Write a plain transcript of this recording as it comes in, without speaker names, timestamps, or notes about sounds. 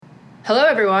Hello,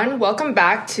 everyone. Welcome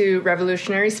back to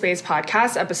Revolutionary Space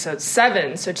Podcast, episode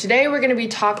 7. So today we're going to be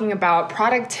talking about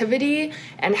productivity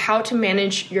and how to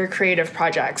manage your creative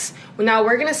projects. Now,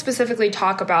 we're going to specifically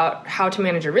talk about how to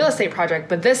manage a real estate project,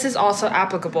 but this is also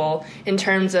applicable in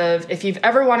terms of if you've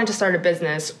ever wanted to start a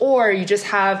business or you just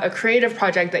have a creative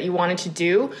project that you wanted to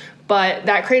do, but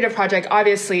that creative project,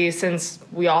 obviously, since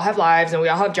we all have lives and we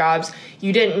all have jobs,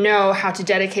 you didn't know how to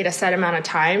dedicate a set amount of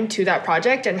time to that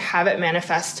project and have it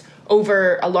manifest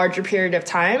over a larger period of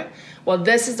time. Well,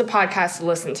 this is the podcast to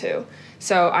listen to.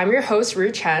 So I'm your host,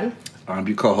 Ru Chen. I'm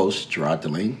your co-host, Gerard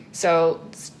Delane. So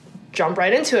let's jump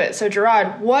right into it. So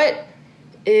Gerard, what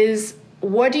do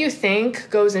you think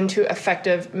goes into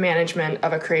effective management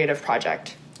of a creative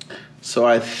project? So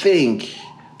I think,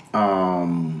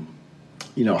 high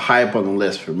up on the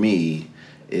list for me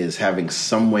is having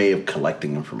some way of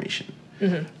collecting information.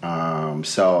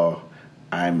 Mm-hmm.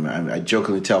 I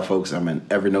jokingly tell folks I'm an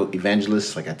Evernote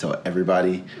evangelist. Like I tell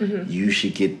everybody, you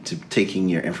should get to taking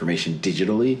your information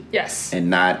digitally. Yes. And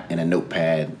not in a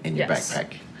notepad in your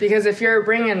backpack. Because if you're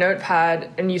bringing a notepad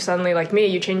and you suddenly, like me,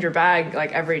 you change your bag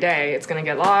like every day, it's going to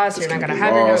get lost. You're not going to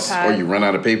have your notepad. Or you run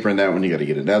out of paper in that one, you got to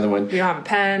get another one. You don't have a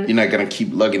pen. You're not going to keep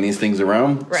lugging these things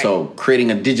around. Right. So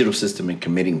creating a digital system and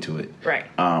committing to it, right.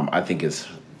 I think is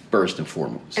first and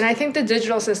foremost. And I think the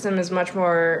digital system is much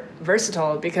more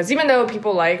versatile because even though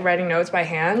people like writing notes by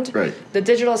hand, right. the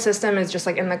digital system is just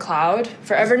like in the cloud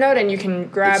for Evernote and you can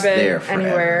grab it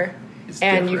anywhere.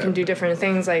 And you can do different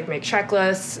things like make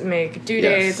checklists, make due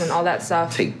dates, and all that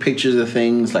stuff. Take pictures of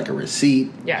things like a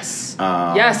receipt. Yes.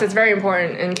 Yes, it's very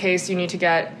important in case you need to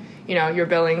get your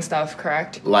billing stuff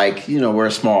correct. Like, we're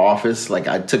a small office. Like,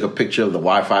 I took a picture of the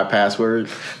Wi-Fi password.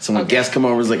 So when guests come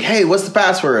over, it's like, hey, what's the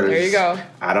password? There you go.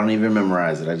 I don't even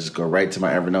memorize it. I just go right to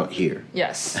my Evernote here.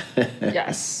 Yes.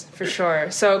 Yes, for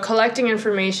sure. So collecting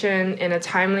information in a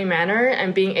timely manner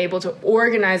and being able to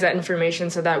organize that information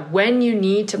so that when you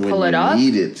need to pull it up,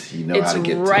 it's how to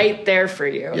get right there for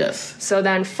you. Yes. So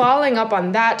then following up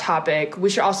on that topic, we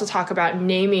should also talk about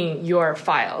naming your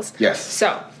files. Yes.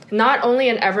 So not only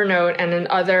in Evernote and in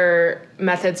other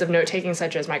methods of note-taking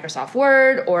such as Microsoft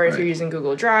Word or if you're using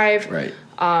Google Drive. Right.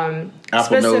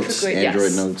 Apple Notes,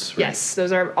 Android Notes. Right. Yes,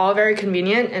 those are all very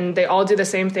convenient and they all do the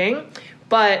same thing.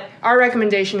 But our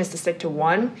recommendation is to stick to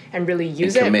one and really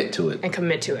use it. Commit to it. And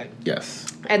commit to it. Yes.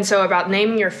 And so about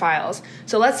naming your files.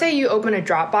 So let's say you open a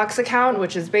Dropbox account,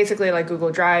 which is basically like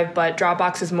Google Drive, but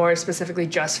Dropbox is more specifically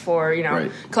just for,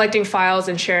 collecting files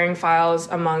and sharing files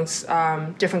amongst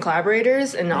different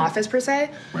collaborators in the office per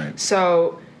se. Right.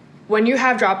 So when you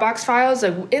have Dropbox files,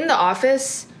 like in the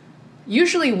office,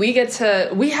 usually we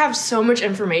have so much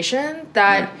information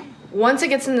that once it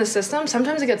gets in the system,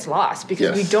 sometimes it gets lost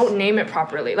because we don't name it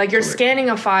properly. Like you're scanning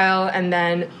a file and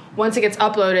then once it gets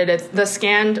uploaded, the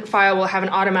scanned file will have an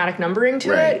automatic numbering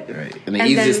to it. Right. And the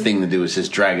easiest thing to do is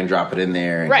just drag and drop it in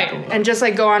there. And just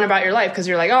like go on about your life because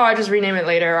you're like, oh, I'll just rename it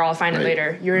later or I'll find it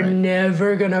later. You're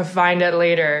never going to find it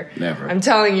later. Never. I'm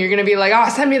telling you, you're going to be like, oh,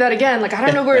 send me that again. Like, I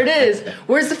don't know where it is.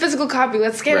 Where's the physical copy?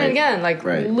 Let's scan it again. Like,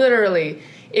 literally.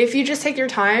 If you just take your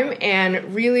time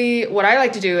and really, what I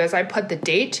like to do is I put the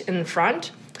date in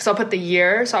front. So I'll put the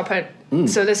year. So I'll put,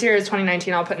 so this year is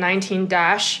 2019. I'll put 19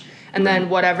 dash and then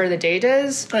whatever the date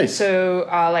is. Nice. So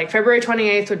like February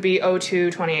 28th would be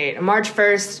 0228. March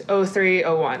 1st,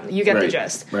 0301. You get the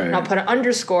gist. Right. And I'll put an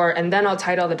underscore and then I'll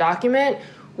title the document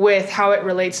with how it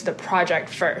relates to the project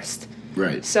first.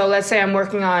 Right. So let's say I'm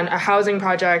working on a housing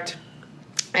project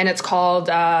and it's called,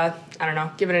 I don't know,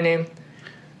 give it a name.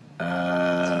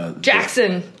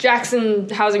 Jackson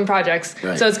Housing Projects.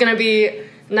 Right. So it's going to be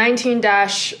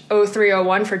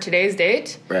 19-0301 for today's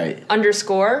date. Right.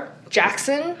 Underscore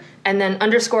Jackson, and then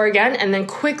underscore again, and then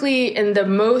quickly in the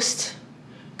most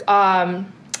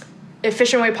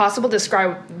efficient way possible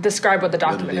describe what the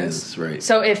document is. Right.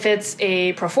 So if it's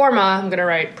a pro forma, I'm going to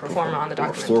write pro forma on the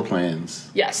document. Floor plans.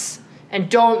 Yes.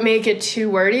 And don't make it too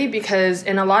wordy because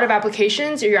in a lot of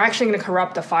applications, you're actually going to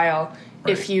corrupt the file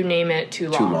if you name it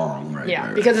too long. Too long, right.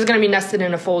 Yeah, because it's going to be nested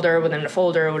in a folder within a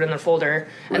folder within a folder,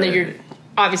 and then you're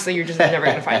just never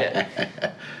going to find it.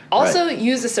 Also,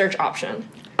 use the search option.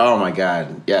 Oh my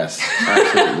God, yes,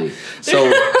 absolutely.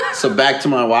 So back to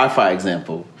my Wi-Fi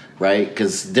example. right?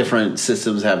 Because different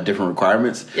systems have different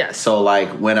requirements. Yes. So like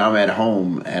when I'm at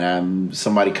home and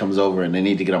somebody comes over and they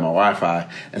need to get on my Wi-Fi,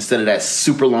 instead of that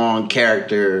super long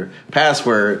character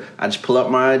password, I just pull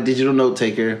up my digital note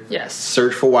taker. Yes.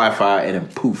 Search for Wi-Fi, and then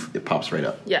poof, it pops right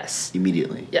up. Yes.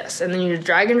 Immediately. Yes, and then you just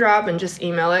drag and drop and just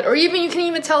email it, or even you can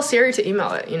even tell Siri to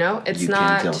email it. It's you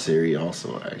not can tell Siri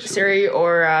also, actually. Siri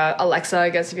or Alexa, I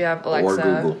guess, if you have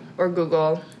Alexa or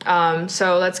Google.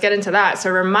 So let's get into that. So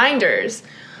reminders.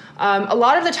 A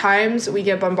lot of the times we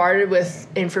get bombarded with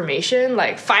information,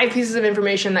 like 5 pieces of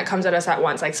information that comes at us at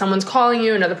once. Like someone's calling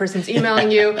you, another person's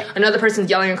emailing you, another person's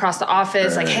yelling across the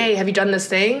office, like, hey, have you done this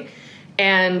thing?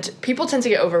 And people tend to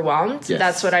get overwhelmed. Yes.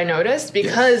 That's what I noticed,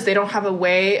 because they don't have a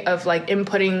way of like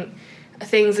inputting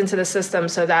things into the system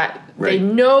so that they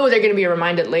know they're going to be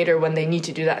reminded later when they need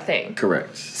to do that thing.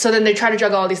 Correct. So then they try to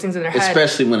juggle all these things in their head.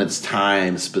 Especially when it's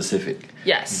time specific.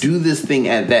 Yes. Do this thing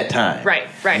at that time. Right.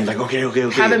 And it's like, okay.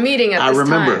 Have a meeting at this time. I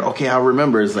remember. Okay, I'll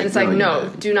remember. It's like,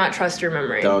 no, do not trust your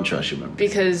memory. Don't trust your memory.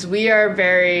 Because we are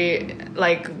very,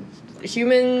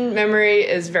 human memory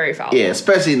is very fallible. Yeah,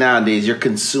 especially nowadays, you're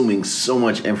consuming so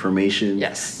much information.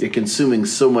 Yes. You're consuming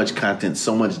so much content,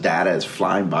 so much data is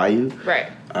flying by you.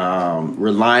 Right.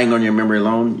 Relying on your memory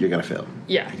alone, you're going to fail.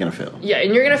 Yeah. You're going to fail. Yeah,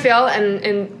 and you're going to fail,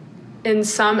 and in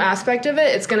some aspect of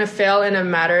it, it's going to fail in a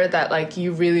matter that,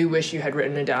 you really wish you had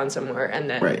written it down somewhere and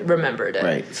then remembered it.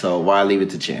 Right. So why leave it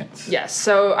to chance? Yes.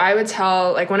 So I would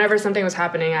tell, whenever something was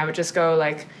happening, I would just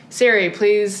go, Siri,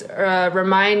 please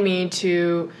remind me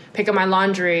to pick up my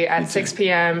laundry at 6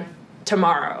 p.m.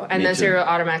 tomorrow. And then Siri will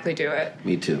automatically do it.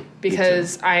 Me too.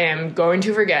 Because I am going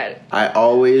to forget. I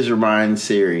always remind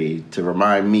Siri to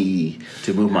remind me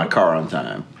to move my car on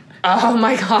time. Oh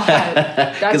my God.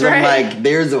 That's Because right. I'm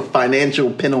there's a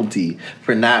financial penalty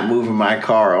for not moving my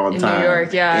car on time. In New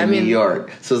York, yeah. New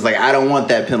York. So it's I don't want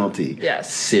that penalty.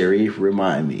 Yes. Siri,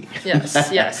 remind me.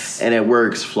 Yes. And it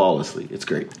works flawlessly. It's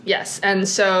great. Yes. And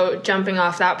so jumping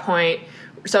off that point,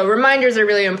 so reminders are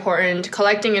really important.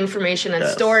 Collecting information and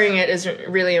storing it is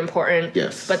really important.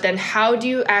 Yes. But then how do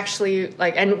you actually,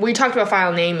 and we talked about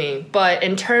file naming, but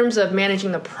in terms of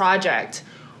managing the project,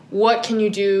 what can you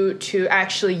do to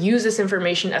actually use this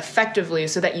information effectively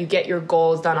so that you get your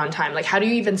goals done on time? How do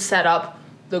you even set up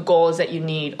the goals that you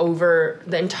need over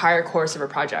the entire course of a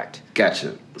project?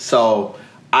 Gotcha. So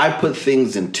I put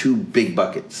things in 2 big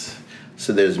buckets.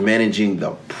 So there's managing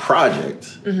the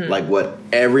project,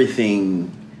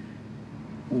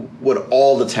 what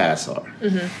all the tasks are.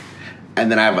 Mm-hmm. And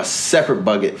then I have a separate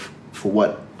bucket for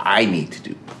what I need to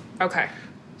do. Okay.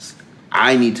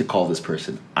 I need to call this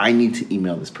person. I need to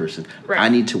email this person. Right. I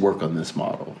need to work on this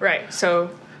model. Right. So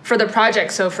for the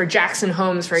project, for Jackson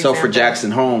Homes, for example. So for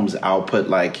Jackson Homes, I'll put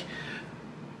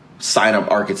sign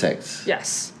up architects.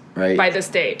 Yes. Right. By this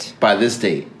date.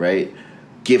 Right?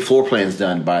 Get floor plans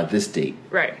done by this date.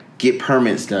 Right. Get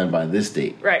permits done by this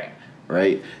date.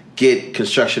 Right? Get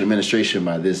construction administration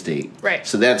by this date. Right.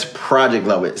 So that's project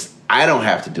level. I don't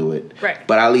have to do it. Right.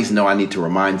 But I at least know I need to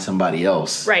remind somebody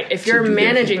else. Right. If you're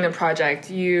managing the project,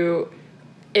 and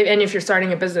if you're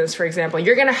starting a business, for example,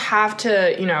 you're going to have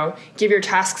to, give your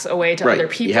tasks away to other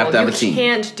people. You have to have a team. You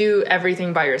can't do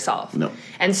everything by yourself. No.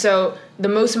 And so the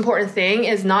most important thing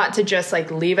is not to just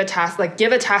leave a task,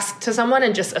 give a task to someone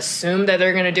and just assume that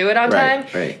they're going to do it on time.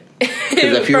 Right.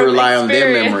 Because if you rely on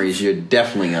their memories, you're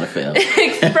definitely going to fail.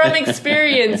 From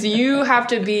experience, you have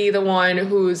to be the one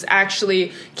who's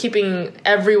actually keeping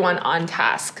everyone on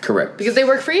task. Correct. Because they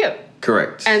work for you.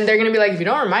 Correct. And they're going to be if you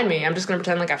don't remind me, I'm just going to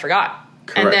pretend I forgot.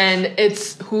 Correct. And then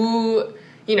it's who,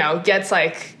 gets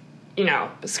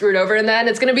screwed over, and then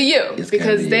it's going to be you.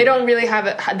 Because they don't really have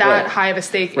that high of a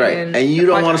stake in and you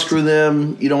don't want to screw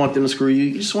them. You don't want them to screw you.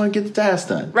 You just want to get the task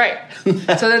done. Right.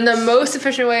 So then the most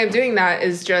efficient way of doing that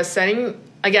is just setting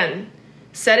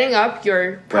up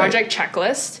your project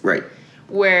checklist. Right.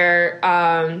 Where,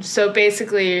 so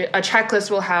basically a checklist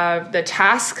will have the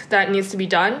task that needs to be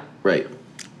done. Right.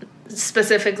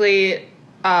 Specifically,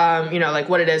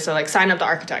 what it is. So sign up the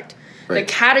architect. Right.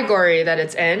 The category that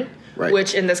it's in. Right.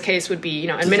 Which in this case would be,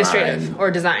 administrative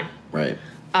or design. Right.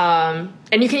 And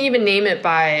you can even name it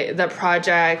by the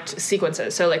project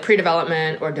sequences. So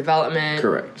pre-development or development.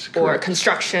 Correct. Or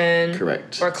construction.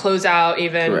 Correct. Or closeout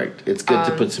even. Correct. It's good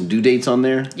to put some due dates on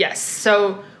there. Yes.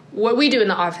 So what we do in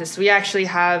the office, we actually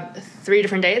have 3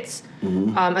 different dates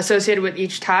associated with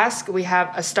each task. We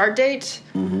have a start date,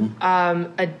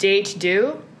 a date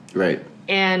due. Right.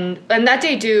 And that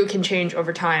date due can change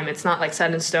over time. It's not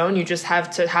set in stone. You just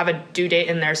have to have a due date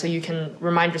in there so you can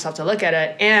remind yourself to look at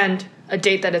it, and a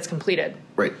date that it's completed.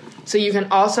 Right. So you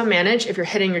can also manage if you're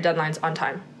hitting your deadlines on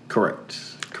time. Correct.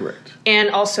 Correct. And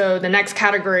also the next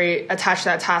category attached to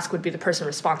that task would be the person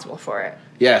responsible for it.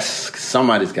 Yes,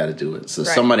 somebody's got to do it. So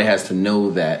somebody has to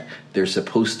know that they're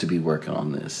supposed to be working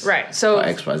on this. Right. So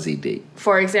by XYZ date.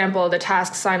 For example, the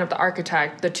task sign up the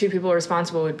architect, the two people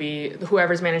responsible would be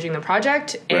whoever's managing the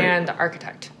project and the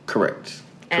architect. Correct.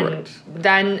 And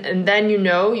then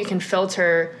you can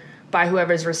filter by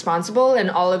whoever's responsible, and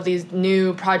all of these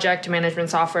new project management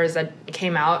softwares that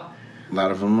came out. A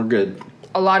lot of them are good.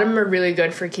 A lot of them are really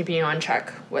good for keeping you on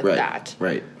check with that.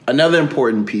 Right. Another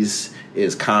important piece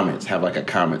is comments. Have like a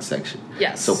comment section.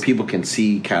 Yes. So people can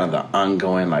see kind of the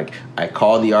ongoing, like, I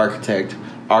called the architect.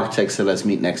 Architect said, let's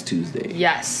meet next Tuesday.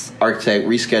 Yes. Architect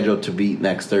rescheduled to meet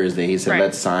next Thursday. He said,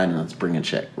 let's sign and let's bring a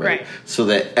check. Right. So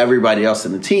that everybody else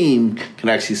in the team can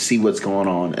actually see what's going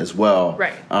on as well.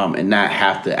 Right. And not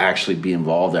have to actually be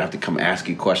involved. They have to come ask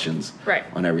you questions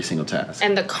on every single task.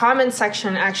 And the comment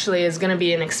section actually is going to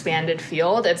be an expanded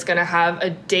field. It's going to have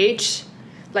a date,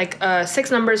 like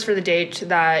 6 numbers for the date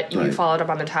that you followed up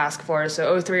on the task for.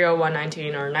 So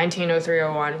 030119 or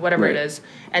 190301, whatever it is.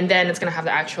 And then it's going to have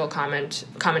the actual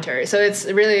commentary. So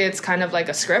it's kind of like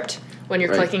a script when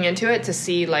you're clicking into it to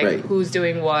see who's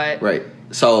doing what. Right.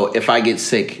 So if I get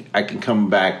sick, I can come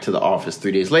back to the office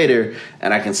 3 days later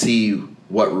and I can see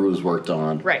what Ruse worked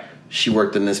on. Right. She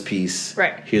worked in this piece.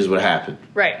 Right. Here's what happened.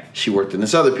 Right. She worked in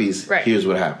this other piece. Right. Here's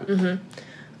what happened.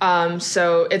 Mm-hmm.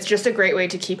 So it's just a great way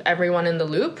to keep everyone in the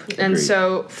loop. Agreed. And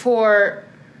so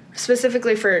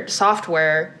specifically for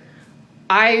software,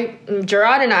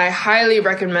 Gerard and I highly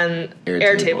recommend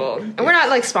Airtable. And we're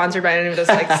not sponsored by any of those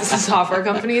software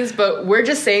companies, but we're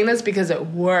just saying this because it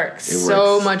works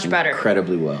so much better.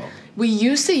 Incredibly well. We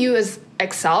used to use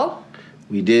Excel.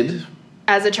 We did.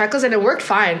 As a checklist, and it worked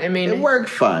fine. I mean, it worked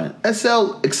fine.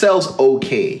 Excel's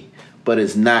okay, but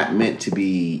it's not meant to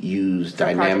be used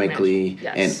dynamically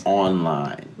and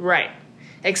online. Right.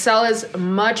 Excel is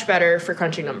much better for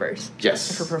crunching numbers.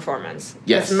 Yes. For performance.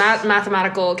 Yes.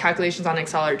 Mathematical calculations on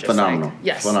Excel are just phenomenal.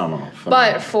 Yes. Phenomenal.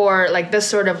 But for this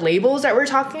sort of labels that we're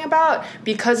talking about,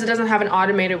 because it doesn't have an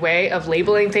automated way of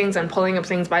labeling things and pulling up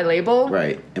things by label.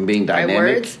 Right. And being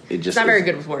dynamic. It's not very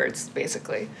good with words,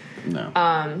 basically. No.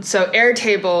 So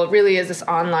Airtable really is this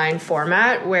online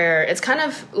format where it's kind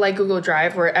of like Google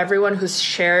Drive, where everyone who's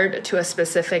shared to a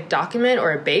specific document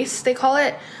or a base, they call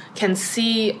it, can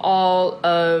see all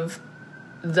of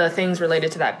the things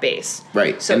related to that base.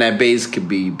 Right. So, and that base could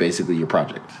be basically your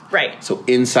project. Right. So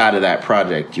inside of that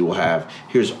project, you will have,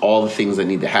 here's all the things that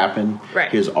need to happen.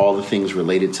 Right. Here's all the things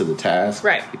related to the task.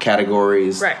 Right. The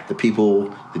categories. Right. The people,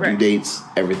 the due dates,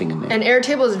 everything in there. And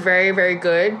Airtable is very, very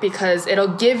good because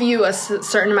it'll give you a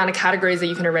certain amount of categories that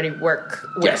you can already work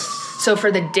with. Yes. So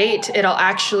for the date, it'll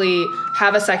actually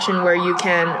have a section where you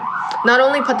can not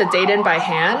only put the date in by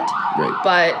hand,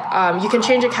 but you can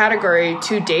change a category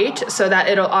to date so that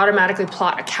it'll automatically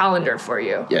plot a calendar for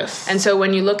you. Yes. And so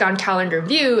when you look on calendar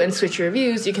view and switch your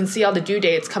views, you can see all the due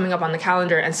dates coming up on the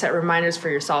calendar and set reminders for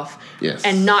yourself. Yes.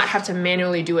 And not have to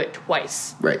manually do it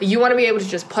twice. Right. You want to be able to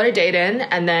just put a date in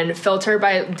and then filter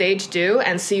by date due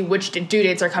and see which due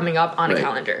dates are coming up on a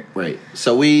calendar. Right.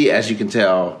 So we, as you can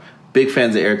tell, big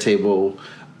fans of Airtable.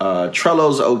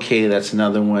 Trello's okay. That's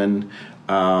another one.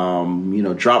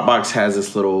 Dropbox has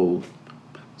this little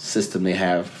system they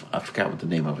have. I forgot what the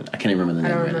name of it. I can't even remember the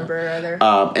name. I don't remember either.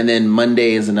 And then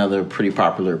Monday is another pretty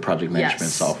popular project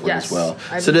management software as well.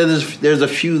 So there's a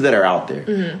few that are out there.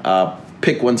 Mm-hmm.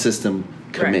 Pick one system,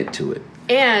 commit to it.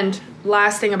 And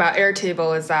last thing about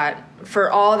Airtable is that for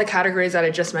all the categories that I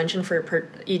just mentioned for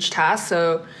each task,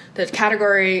 so the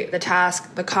category, the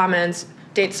task, the comments,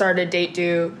 date started, date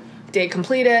due, date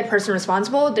completed, person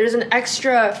responsible, there's an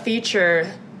extra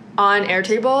feature on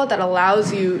Airtable that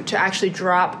allows you to actually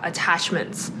drop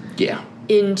attachments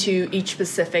into each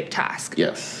specific task.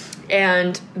 Yes.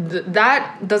 And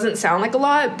that doesn't sound like a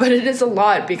lot, but it is a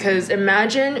lot because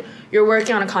imagine you're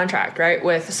working on a contract, right,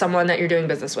 with someone that you're doing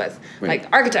business with, like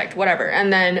architect, whatever,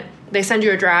 and then they send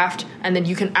you a draft, and then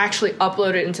you can actually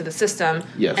upload it into the system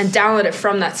and download it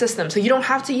from that system. So you don't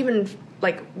have to even,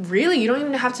 you don't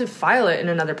even have to file it in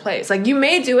another place. You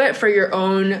may do it for your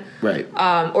own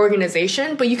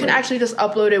organization, but you can actually just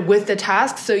upload it with the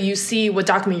task so you see what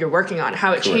document you're working on,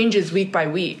 how it changes week by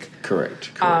week.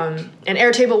 Correct. And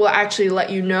Airtable will actually let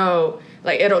you know,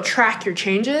 it'll track your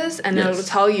changes, and then it'll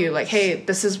tell you, hey,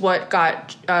 this is what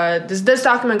got, this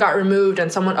document got removed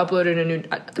and someone uploaded a new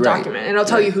document. And it'll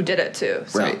tell you who did it, too.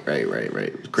 So. Right.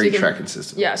 Great tracking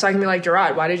system. Yeah, so I can be like,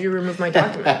 Gerard, why did you remove my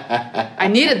document? I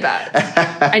needed that.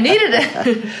 I needed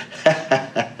it.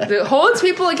 It holds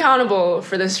people accountable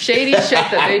for this shady shit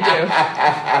that they do.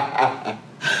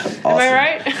 Awesome. Am I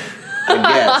right?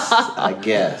 I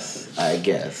guess.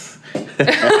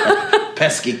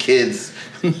 Pesky kids.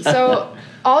 So,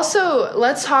 also,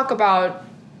 let's talk about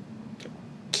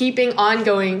keeping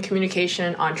ongoing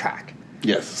communication on track.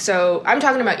 Yes. So, I'm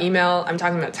talking about email, I'm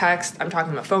talking about text, I'm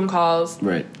talking about phone calls.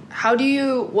 Right.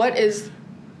 What is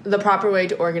the proper way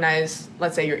to organize,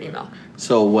 let's say, your email?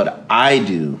 So what I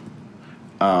do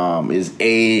is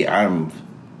I'm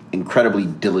incredibly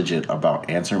diligent about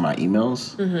answering my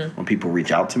emails when people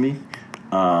reach out to me.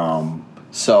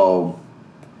 So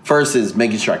first is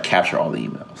making sure I capture all the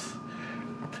emails.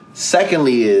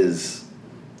 Secondly is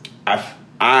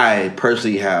I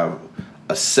personally have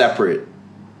a separate,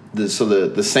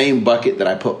 the same bucket that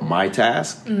I put my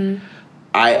task,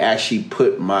 I actually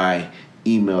put my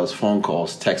emails, phone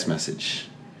calls, text message,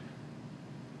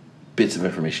 bits of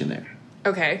information there.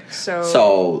 Okay,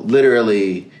 So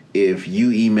literally, if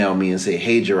you email me and say,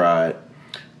 "Hey, Gerard,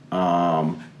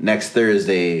 next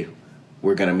Thursday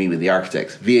we're going to meet with the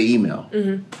architects," via email,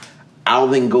 I'll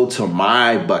then go to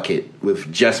my bucket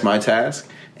with just my task,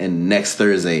 and next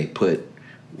Thursday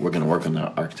we're going to work on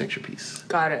the architecture piece.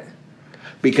 Got it.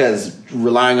 Because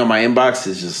relying on my inbox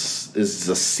is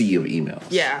a sea of emails.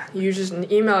 Yeah,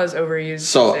 email is overused.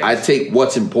 So I take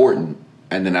what's important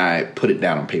and then I put it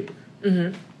down on paper.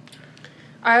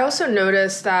 I also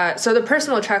noticed that, so the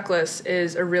personal checklist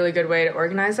is a really good way to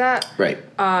organize that. Right.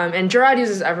 And Gerard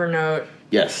uses Evernote.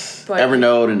 Yes,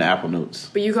 Evernote and Apple Notes.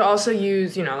 But you could also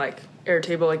use, like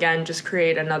Airtable again, just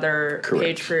create another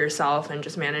page for yourself and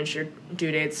just manage your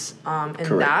due dates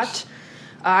in that.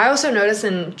 I also notice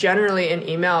generally in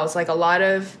emails, like a lot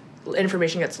of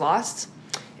information gets lost.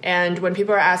 And when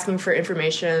people are asking for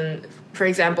information, for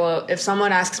example, if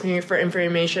someone asks me for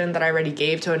information that I already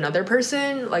gave to another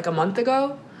person like a month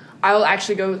ago, I will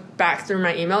actually go back through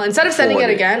my email. Instead of sending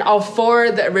it again, I'll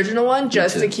forward the original one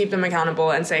just to keep them accountable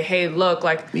and say, hey, look,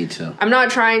 Me too. I'm not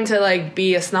trying to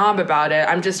be a snob about it.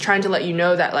 I'm just trying to let you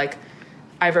know that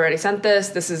I've already sent this.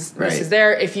 This is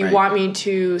there. If you want me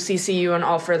to CC you on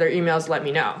all further emails, let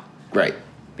me know. Right.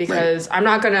 Because I'm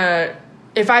not gonna.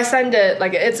 If I send it,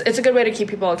 it's a good way to keep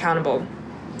people accountable.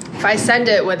 If I send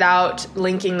it without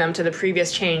linking them to the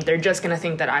previous change, they're just gonna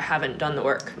think that I haven't done the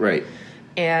work. Right.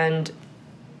 And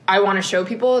I want to show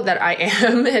people that I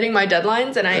am hitting my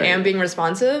deadlines and I am being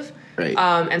responsive. Right.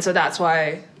 And so that's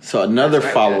why. So another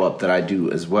follow-up that I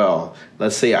do as well,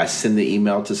 let's say I send the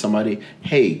email to somebody,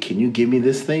 hey, can you give me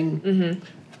this thing?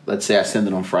 Let's say I send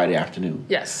it on Friday afternoon.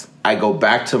 Yes. I go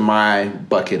back to my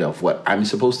bucket of what I'm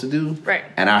supposed to do. Right.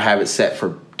 And I'll have it set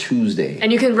for Tuesday.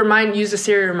 And you can use a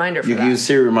Siri reminder for that. You can use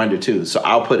Siri reminder too. So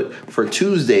I'll put for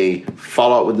Tuesday,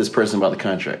 follow up with this person about the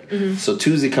contract. So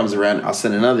Tuesday comes around, I'll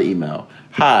send another email.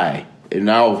 Hi. And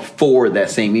I'll forward that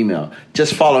same email.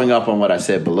 Just following up on what I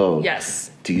said below. Yes.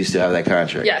 Do you still have that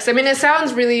contract? Yes. I mean, it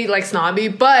sounds really snobby,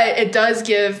 but it does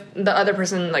give the other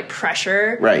person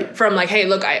pressure. Right. From hey,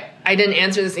 look, I didn't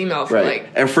answer this email for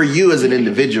and for you as an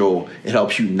individual, it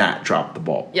helps you not drop the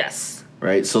ball. Yes.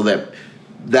 Right. So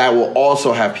that will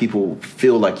also have people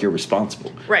feel like you're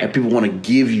responsible. Right. And people want to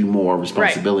give you more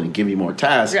responsibility, give you more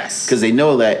tasks. Yes. Because they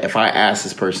know that if I ask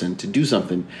this person to do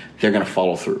something, they're going to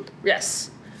follow through. Yes.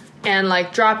 And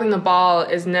dropping the ball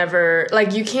is never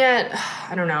you can't,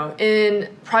 I don't know, in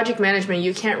project management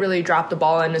you can't really drop the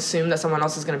ball and assume that someone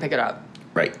else is going to pick it up.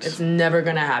 Right. It's never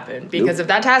going to happen because if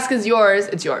that task is yours,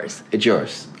 it's yours. It's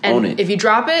yours. And own it. If you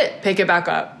drop it, pick it back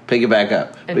up. Pick it back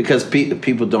up because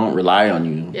people don't rely on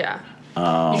you. Yeah.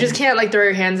 You just can't throw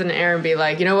your hands in the air and be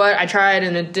you know what, I tried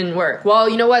and it didn't work. Well,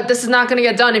 you know what, this is not going to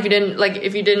get done if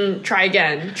you didn't try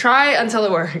again. Try until it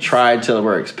works. Try until it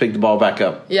works. Pick the ball back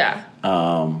up. Yeah.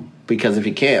 Because if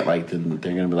you can't, then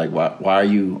they're going to be why are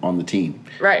you on the team?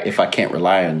 Right. If I can't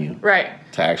rely on you. Right.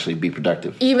 To actually be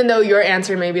productive. Even though your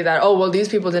answer may be that, oh, well, these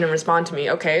people didn't respond to me.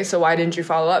 Okay, so why didn't you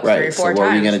follow up 3 or 4 times? So what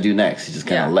are you going to do next? You just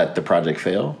kind of let the project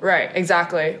fail? Right,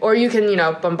 exactly. Or you can,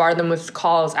 bombard them with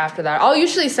calls after that. I'll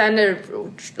usually send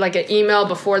an email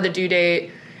before the due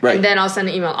date. Right. And then I'll send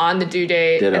an email on the due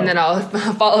date. Ditto. And then I'll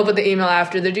follow up with the email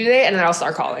after the due date, and then I'll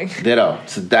start calling. Ditto.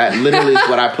 So that literally is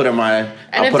what I put on my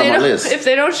list. If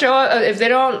they don't show up, if they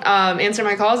don't answer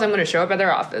my calls, I'm going to show up at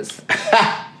their office.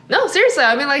 No, seriously.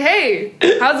 I mean, hey,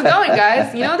 how's it going,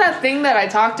 guys? You know that thing that I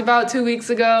talked about 2 weeks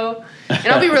ago? And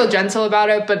I'll be real gentle about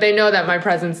it, but they know that my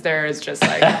presence there is just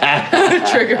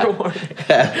trigger warning.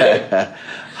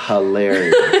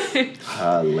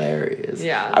 Hilarious.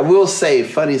 Yeah. I will say,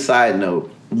 funny side note,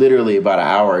 literally about an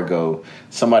hour ago,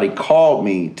 somebody called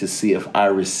me to see if I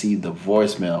received the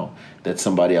voicemail that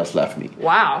somebody else left me.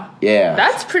 Wow. Yeah.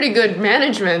 That's pretty good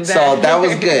management. So that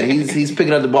was good. He's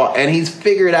picking up the ball, and he's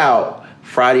figured out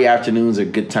Friday afternoons are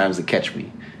good times to catch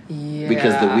me. Yeah.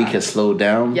 because the week has slowed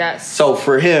down. Yes. So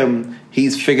for him,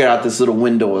 he's figured out this little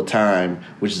window of time,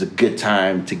 which is a good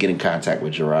time to get in contact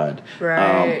with Gerard.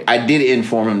 Right. I did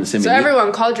inform him to send me. So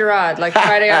everyone call Gerard like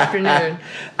Friday afternoon.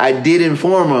 I did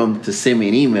inform him to send me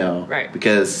an email. Right.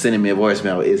 Because sending me a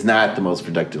voicemail is not the most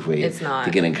productive way to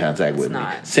get in contact with me.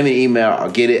 Send me an email.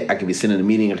 I'll get it. I could be sitting in a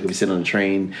meeting. I could be sitting on a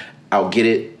train. I'll get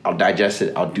it. I'll digest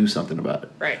it. I'll do something about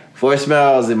it. Right.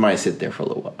 Voicemails, it might sit there for a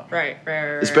little while. Right.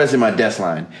 Especially my desk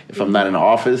line. If I'm not in the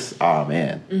office, oh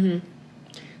man. Mm-hmm.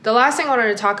 The last thing I wanted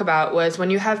to talk about was when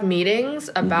you have meetings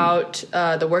about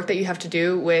the work that you have to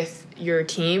do with your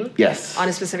team on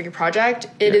a specific project,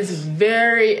 it is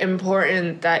very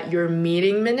important that your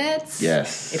meeting minutes,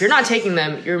 if you're not taking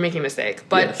them, you're making a mistake.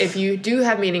 But if you do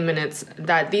have meeting minutes,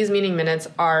 that these meeting minutes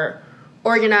are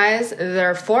organized,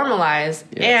 they're formalized,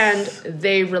 and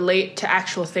they relate to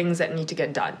actual things that need to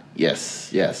get done.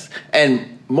 Yes.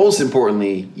 And most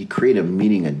importantly, you create a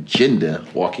meeting agenda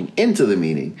walking into the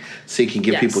meeting so you can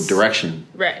give people direction.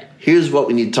 Right. Here's what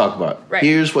we need to talk about. Right.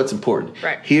 Here's what's important.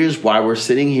 Right. Here's why we're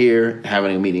sitting here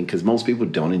having a meeting, because most people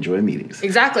don't enjoy meetings.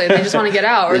 Exactly. They just want to get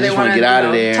out, or they want to get out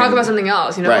of there, talk about something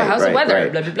else. How's the weather?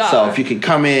 Blah, blah, blah. So if you can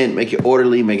come in, make it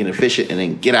orderly, make it efficient, and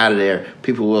then get out of there,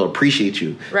 people will appreciate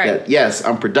you. Right. That, yes,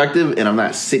 I'm productive, and I'm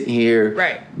not sitting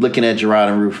here looking at Gerard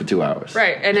and Rue for 2 hours.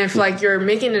 Right. And if you're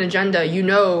making an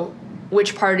agenda,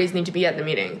 which parties need to be at the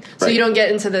meeting. So you don't get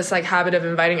into this habit of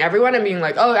inviting everyone and being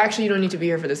like, oh, actually, you don't need to be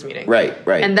here for this meeting. Right.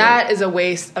 And that is a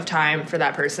waste of time for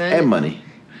that person. And money.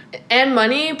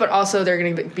 But also they're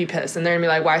going to be pissed. And they're going to be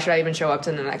like, why should I even show up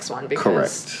to the next one?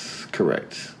 Because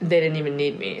Correct. They didn't even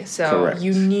need me. So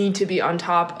you need to be on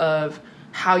top of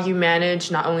how you manage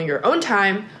not only your own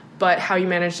time, but how you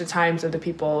manage the times of the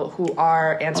people who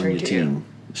are answering to you.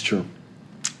 It's true.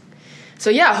 So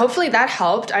yeah, hopefully that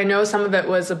helped. I know some of it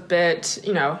was a bit,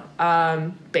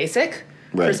 basic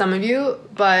for some of you,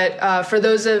 but for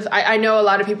those I know a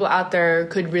lot of people out there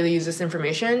could really use this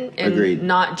information and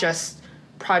not just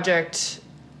building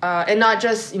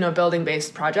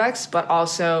based projects, but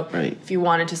also if you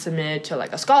wanted to submit to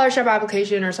a scholarship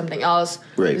application or something else,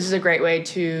 this is a great way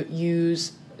to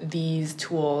use these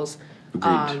tools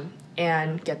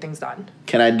and get things done.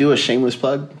 Can I do a shameless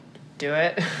plug? Do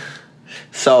it.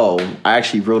 So I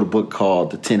actually wrote a book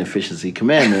called The 10 Efficiency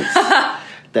Commandments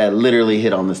that literally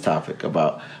hit on this topic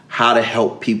about how to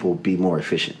help people be more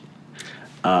efficient.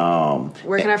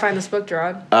 Where can I find this book,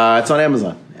 Gerard? It's on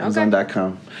Amazon.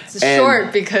 Amazon.com. It's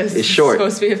short because it's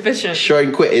supposed to be efficient. Short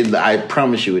and quick. I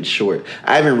promise you it's short.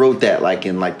 I even wrote that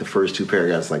in the first 2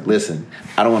 paragraphs. Listen,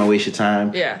 I don't want to waste your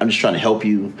time. Yeah. I'm just trying to help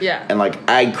you. Yeah. And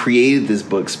I created this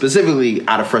book specifically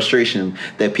out of frustration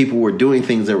that people were doing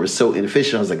things that were so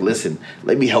inefficient. I was like, listen,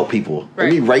 let me help people.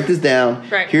 Let me write this down.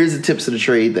 Here's the tips of the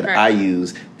trade that I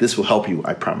use. This will help you,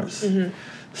 I promise. Mm-hmm.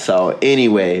 So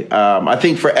anyway, I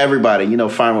think for everybody,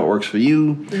 find what works for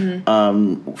you.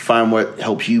 Mm-hmm. Find what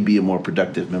helps you be a more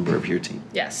productive member of your team.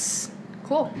 Yes.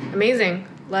 Cool. Amazing.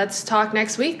 Let's talk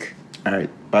next week. All right.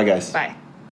 Bye, guys. Bye.